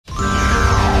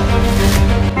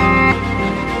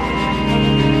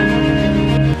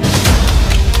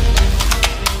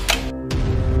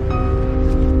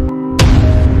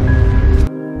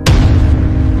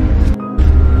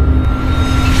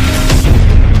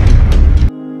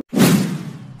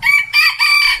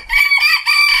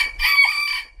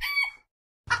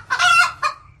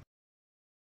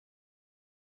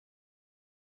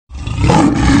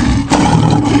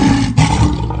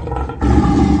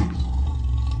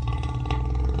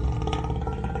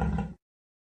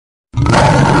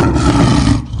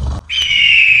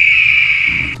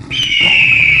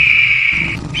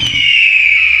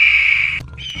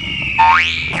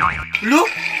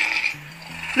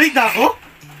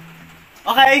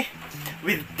Okay,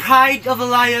 with pride of a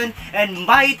lion and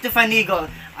might of an eagle,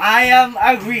 I am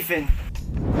a Griffin.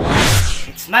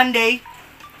 It's Monday,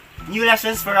 new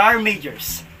lessons for our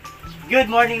majors. Good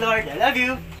morning, Lord. I love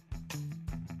you.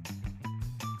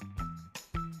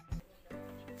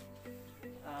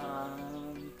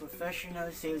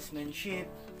 Professional salesmanship.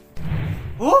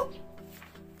 Oh!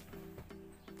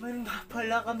 Mayroon nga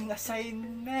pala kaming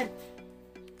assignment.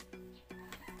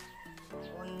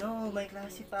 Oh no, may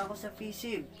klase pa ako sa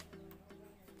PSIB.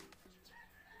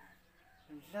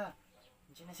 Wala,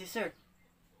 nandiyan na si sir.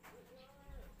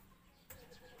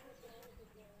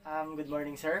 Good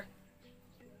morning, sir.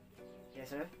 Yes,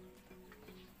 sir.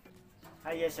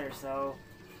 Yes, sir. So,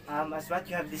 as what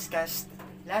you have discussed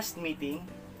last meeting,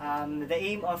 the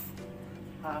aim of...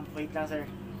 wait lang, sir.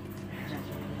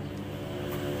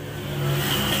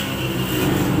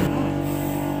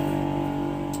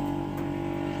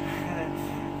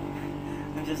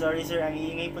 I'm so sorry, sir. Ang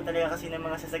iingay po talaga kasi ng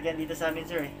mga sasakyan dito sa amin,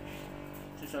 sir.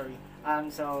 So sorry.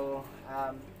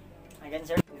 Again,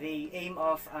 sir, the aim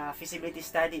of feasibility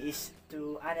study is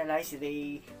to analyze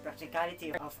the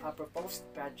practicality of a proposed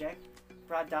project,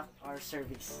 product, or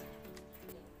service.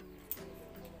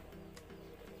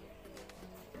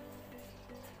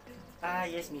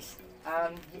 Yes, miss.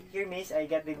 Here, miss, I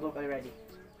got the book already.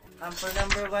 For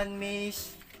number 1,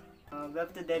 miss, we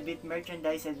have to debit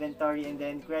merchandise inventory and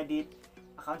then credit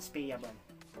accounts payable.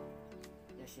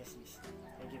 Yes, miss.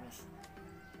 Thank you, miss.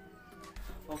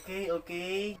 Okay.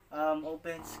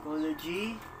 Open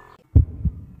psychology.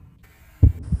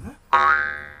 Huh?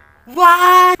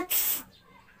 What?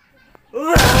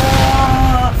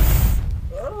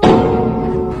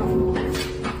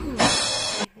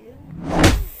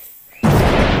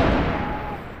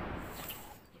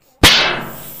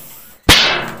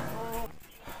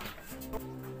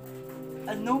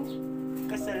 Anong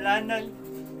kasalanan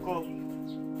ko?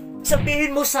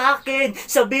 Sabihin mo sa akin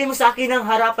ng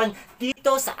harapan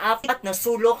dito sa apat na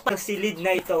sulok ng silid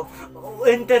na ito.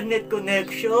 Internet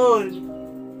connection.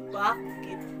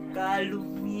 Bakit ka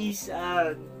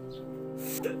lumisan?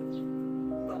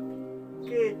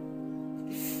 Bakit?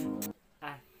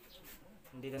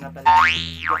 Dito na pala. Sorry.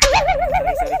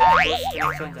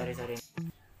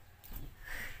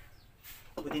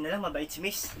 Buti na lang mabait si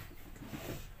miss.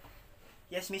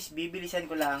 Yes, miss, bibilisan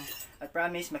ko lang. At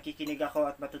promise, makikinig ako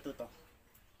at matututo.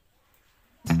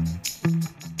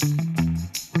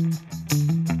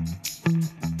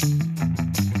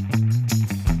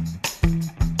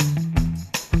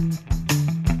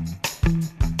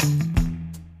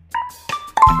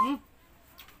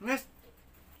 Miss!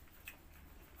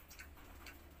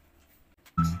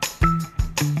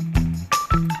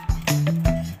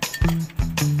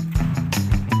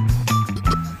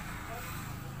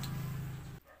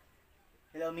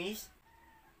 Hello, miss?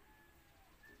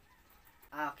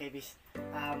 Okay, miss.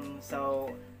 So,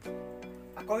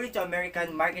 according to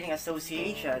American Marketing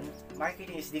Association,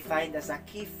 marketing is defined as a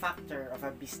key factor of a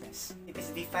business. It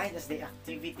is defined as the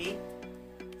activity,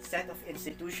 set of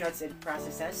institutions and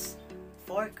processes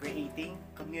for creating,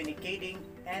 communicating,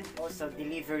 and also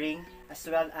delivering, as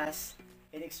well as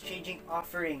in exchanging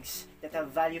offerings that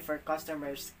have value for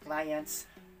customers, clients,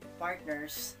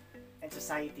 partners, and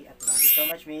society at large. Thank you so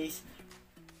much, miss.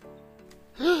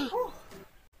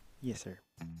 Yes, sir.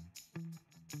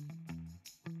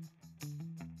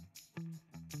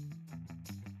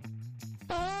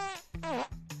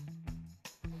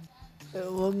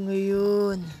 Huwag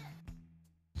ngayon.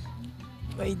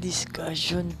 May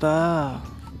discussion pa.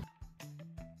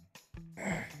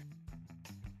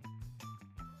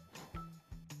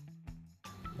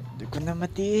 Hindi ko na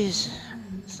matiis.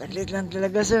 Saglit lang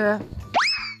talaga, sir.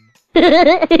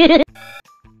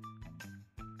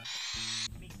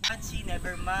 Fancy,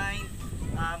 never mind.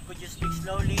 Could you speak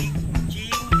slowly?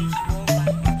 Jing,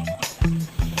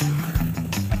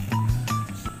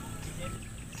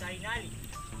 Sainali.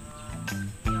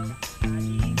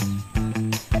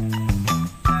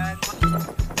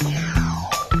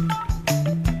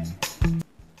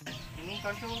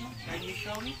 Can you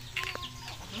show me?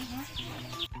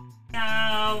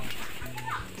 Now,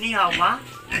 ni hao ma?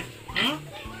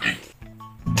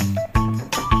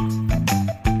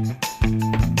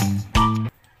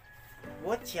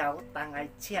 Xiao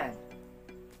Tangay Tian.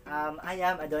 I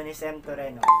am Adonis M.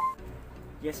 Toreno.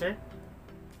 Yes, sir.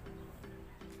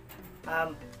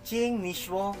 Jing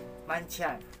Nishuo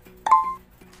Manqian.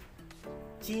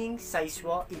 Jing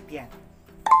Saishuo Ipian.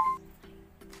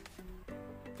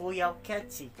 Buyao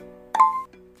Ketsi.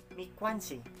 Mi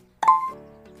Kwansi.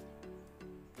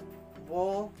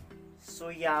 Wo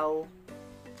Suyao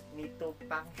Nito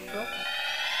Pangsho.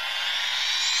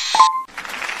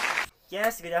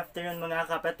 Yes, good afternoon mga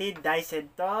kapatid,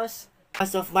 Daisentos.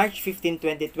 As of March 15,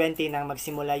 2020 nang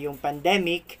magsimula yung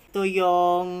pandemic, ito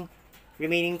yung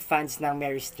remaining funds ng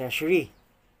Mary's Treasury.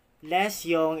 Less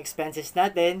yung expenses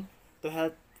natin to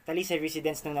help Talisay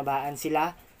residents nung nabaan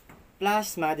sila,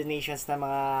 plus mga donations ng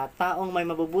mga taong may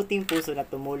mabubuting puso na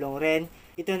tumulong rin.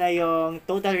 Ito na yung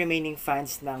total remaining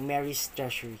funds ng Mary's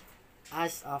Treasury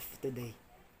as of today.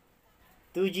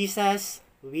 To Jesus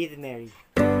with Mary.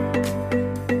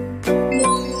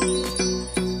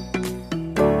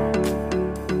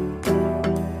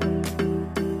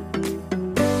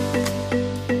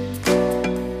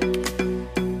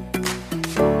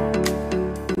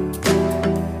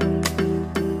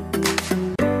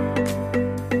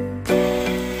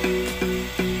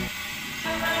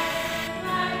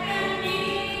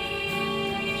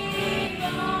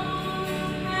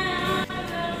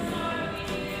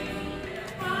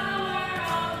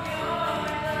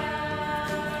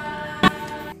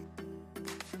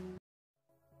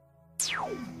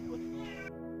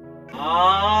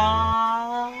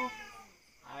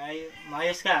 Ay,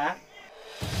 mayos ka ha?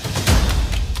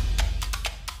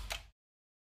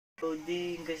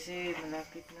 Coding kasi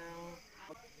malapit na.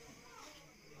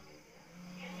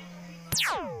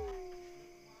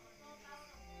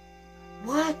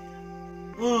 What?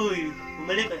 Uy,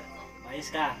 bumalik ka. Mayos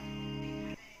ka.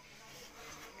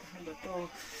 Ano ba to?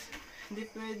 Hindi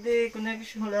pwede.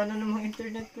 Connection. Wala na namang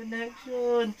internet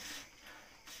connection.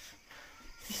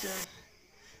 Isa.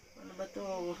 Ano ba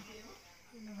to?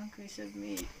 Kailangan ko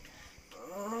i-submit.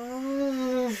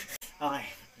 Okay.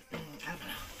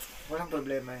 Walang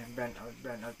problema yan.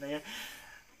 Brownout na yan.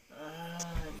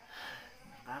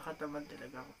 Nakakatamad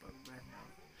talaga ako pag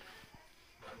brownout.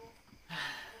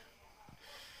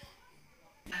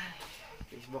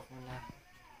 Facebook muna.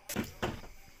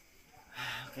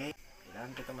 Okay.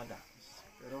 Kailangan ko ito matapos.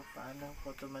 Pero paano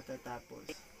ko ito matatapos?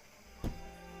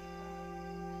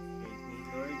 Wait me,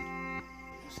 Lord.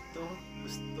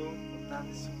 Gusto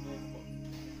utang sumuko.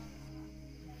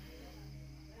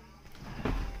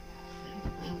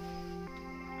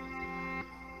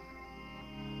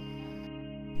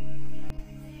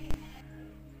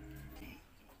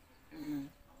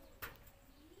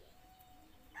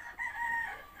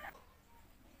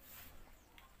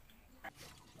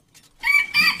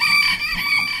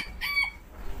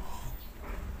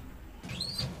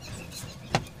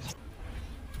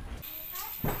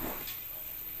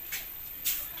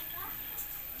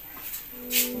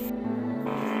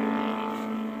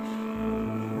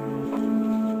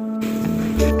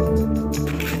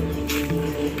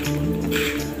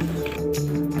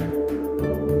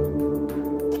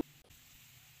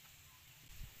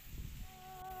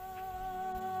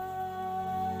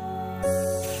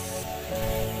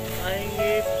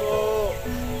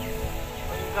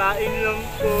 Kain lang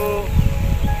po.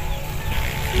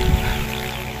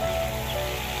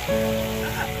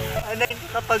 Anay,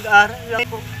 kapag-aral lang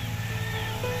po.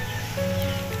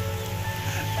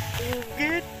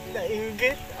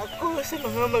 Nainggit ako sa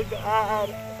mga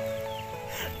mag-aaral.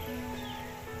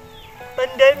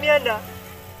 Pandemya na,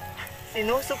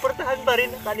 sinusuportahan pa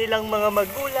rin ang kanilang mga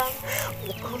magulang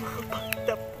upang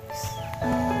makapagtapos.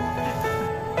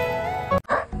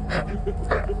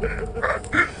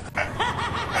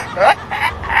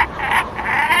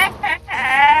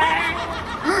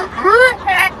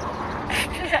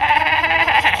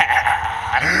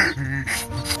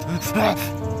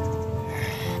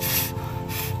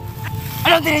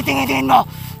 Anong tinitingin mo?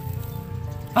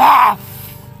 Ah!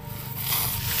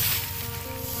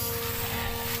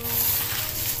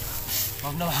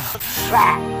 Huwag na.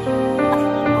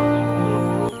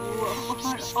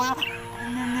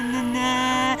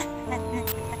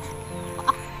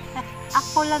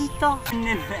 Ako lang to.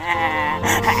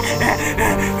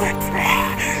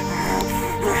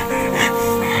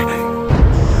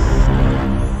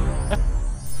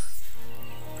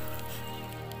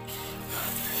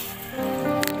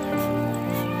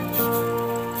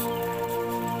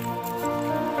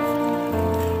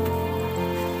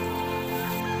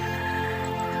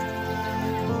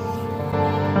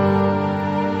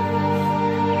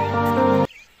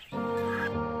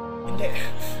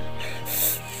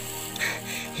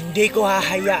 Hindi ko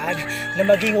hahayaan na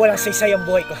maging walang saysay ang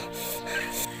buhay ko.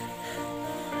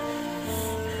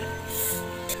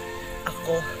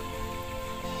 Ako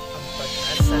ang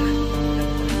pag-asa.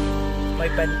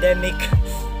 May pandemic.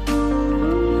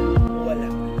 Wala.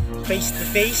 Face to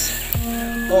face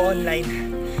o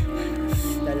online.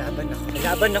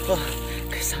 Lalaban ako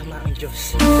kasama ang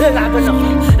Diyos. Lalaban ako.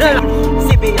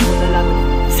 CB ako lalaban.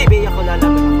 CB ako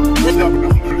lalaban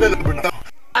ako.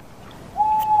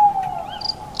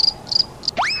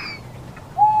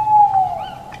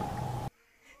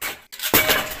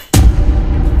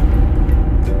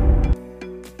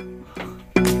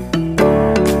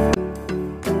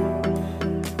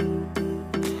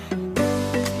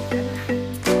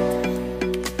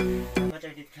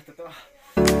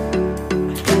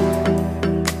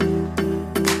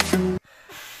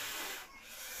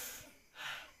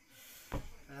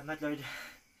 Lord.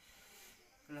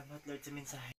 Salamat, Lord, sa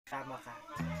mensahe. Tama ka.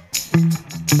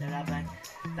 Lalaban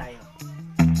tayo.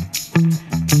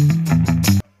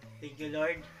 Thank you,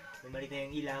 Lord. Bumalik na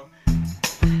yung ilaw.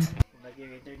 Bumalik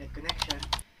yung internet connection.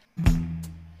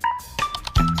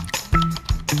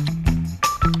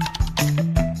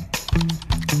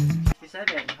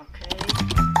 Okay.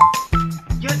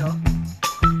 Yun, oh.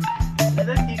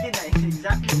 11:59.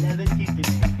 Exactly 11:59.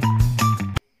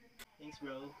 Thanks,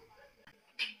 bro.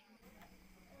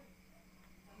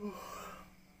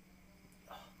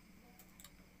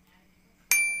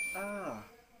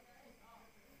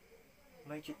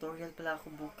 May tutorial pala ako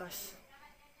bukas.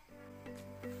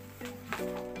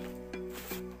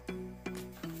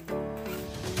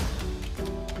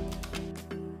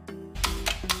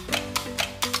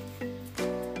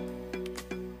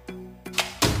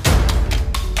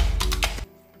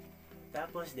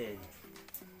 Tapos din.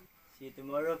 See you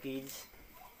tomorrow, kids.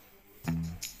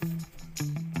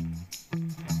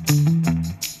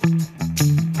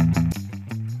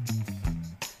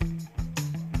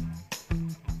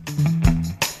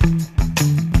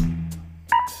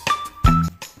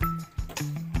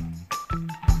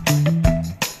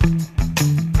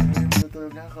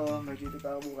 Tutulog na ako. May duty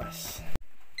pa ako bukas.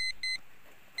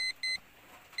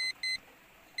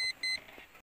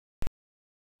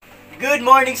 Good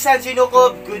morning, San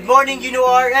Sinukob! Good morning,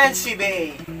 UNOR and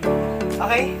CB&A!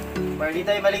 Okay? Para di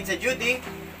tayo malig sa duty,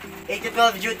 8 to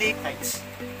 12 duty, thanks.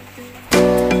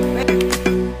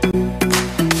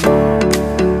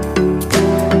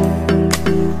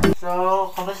 So,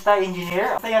 kamusta,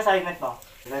 engineer? Ano yung assignment mo?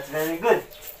 That's very good.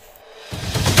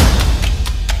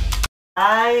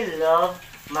 I love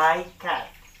my cat.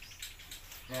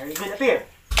 Very good, appear.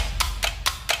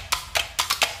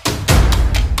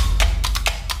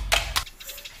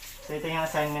 So ito yung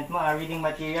assignment mo, reading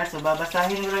material. So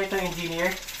babasahin mo rin ito, engineer.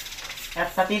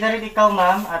 At pati na rin ikaw,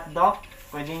 ma'am, at doc,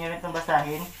 pwede nyo rin itong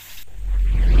basahin.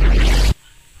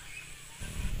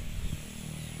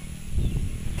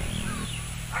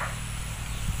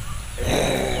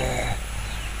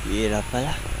 Hirap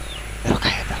pala. Pero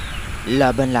kaya ba?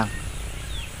 Laban lang.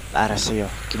 Para sa'yo,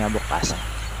 kinabukasan.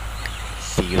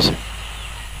 See you soon.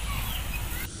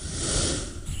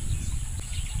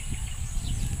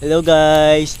 Hello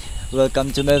guys!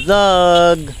 Welcome to my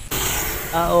vlog!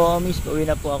 Oo, miss. Pauwi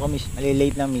na po ako, miss.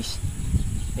 Malilate na, miss.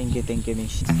 Thank you,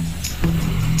 miss.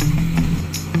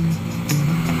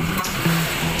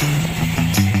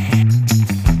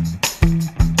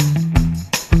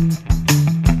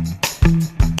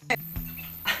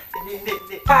 Hindi.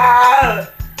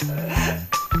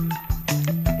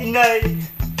 Inay!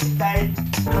 Tay!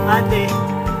 Ate!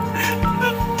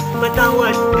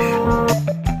 Patawad!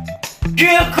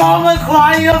 Hear a common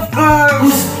cry of girls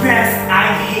whose breath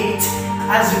I hate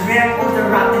as rem of the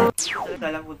rotten.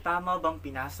 Alam ko tama bang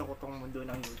pinasok ko tong mundo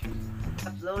ng YouTube?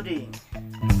 Uploading.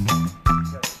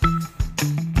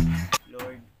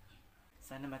 Lord,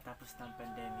 sana matapos ng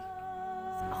pandemic.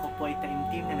 Ako po ay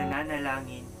taimtim na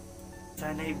nananalangin.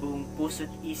 Sana'y buong puso't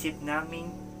isip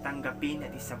naming tanggapin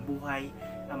at isabuhay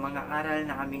ang mga aral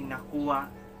na aming nakuha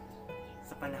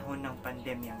sa panahon ng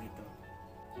pandemyang ito.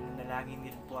 Nanalangin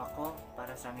din po ako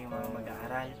para sa aming mga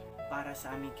mag-aaral, para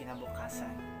sa aming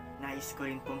kinabukasan. Nais ko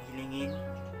rin pong hilingin.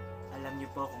 Alam niyo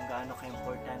po kung gaano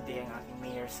ka-importante ang aking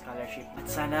Mayor Scholarship. At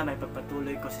sana may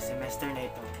pagpatuloy ko sa semester na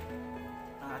ito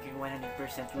ang aking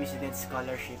 100% resident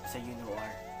scholarship sa UNOR.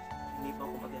 Hindi po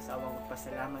ako mag-asawang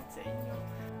magpasalamat sa inyo.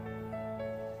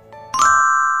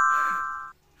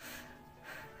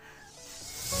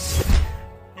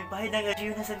 May bahay ng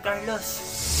LGU na San Carlos.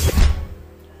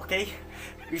 Okay?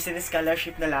 Recent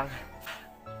scholarship na lang.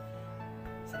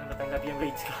 Sana matanggap yung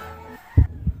grades ko.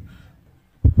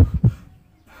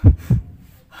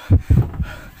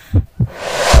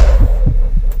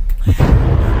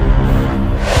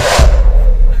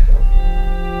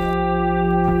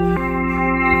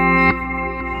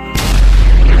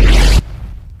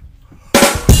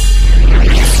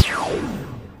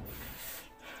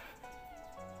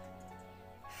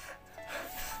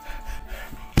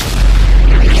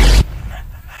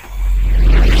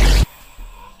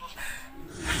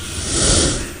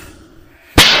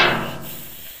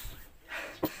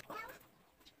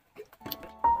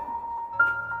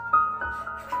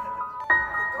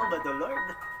 Ba the Lord?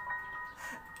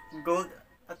 Gold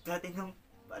at platinum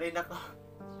pa rin ako.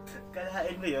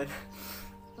 Kalahain mo yun?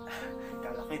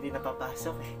 Kala ko hindi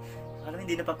napapasok eh. Kala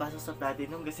hindi napapasok sa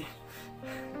platinum kasi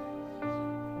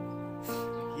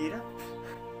hirap.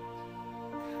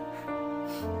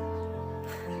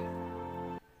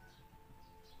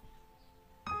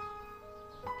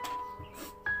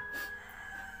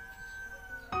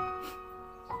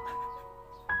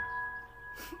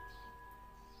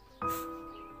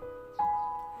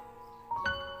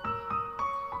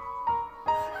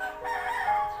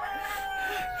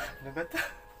 Ano ba to?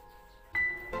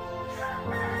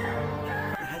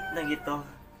 Lahat ng ito,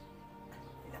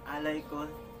 inaalay ko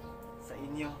sa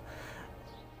inyo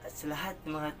at sa lahat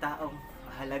ng mga taong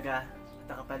mahalaga at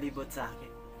nakapalibot sa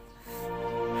akin.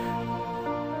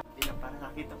 Hindi lang para sa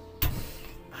akin to,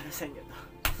 para sa inyo to.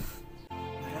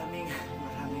 Maraming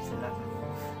salamat.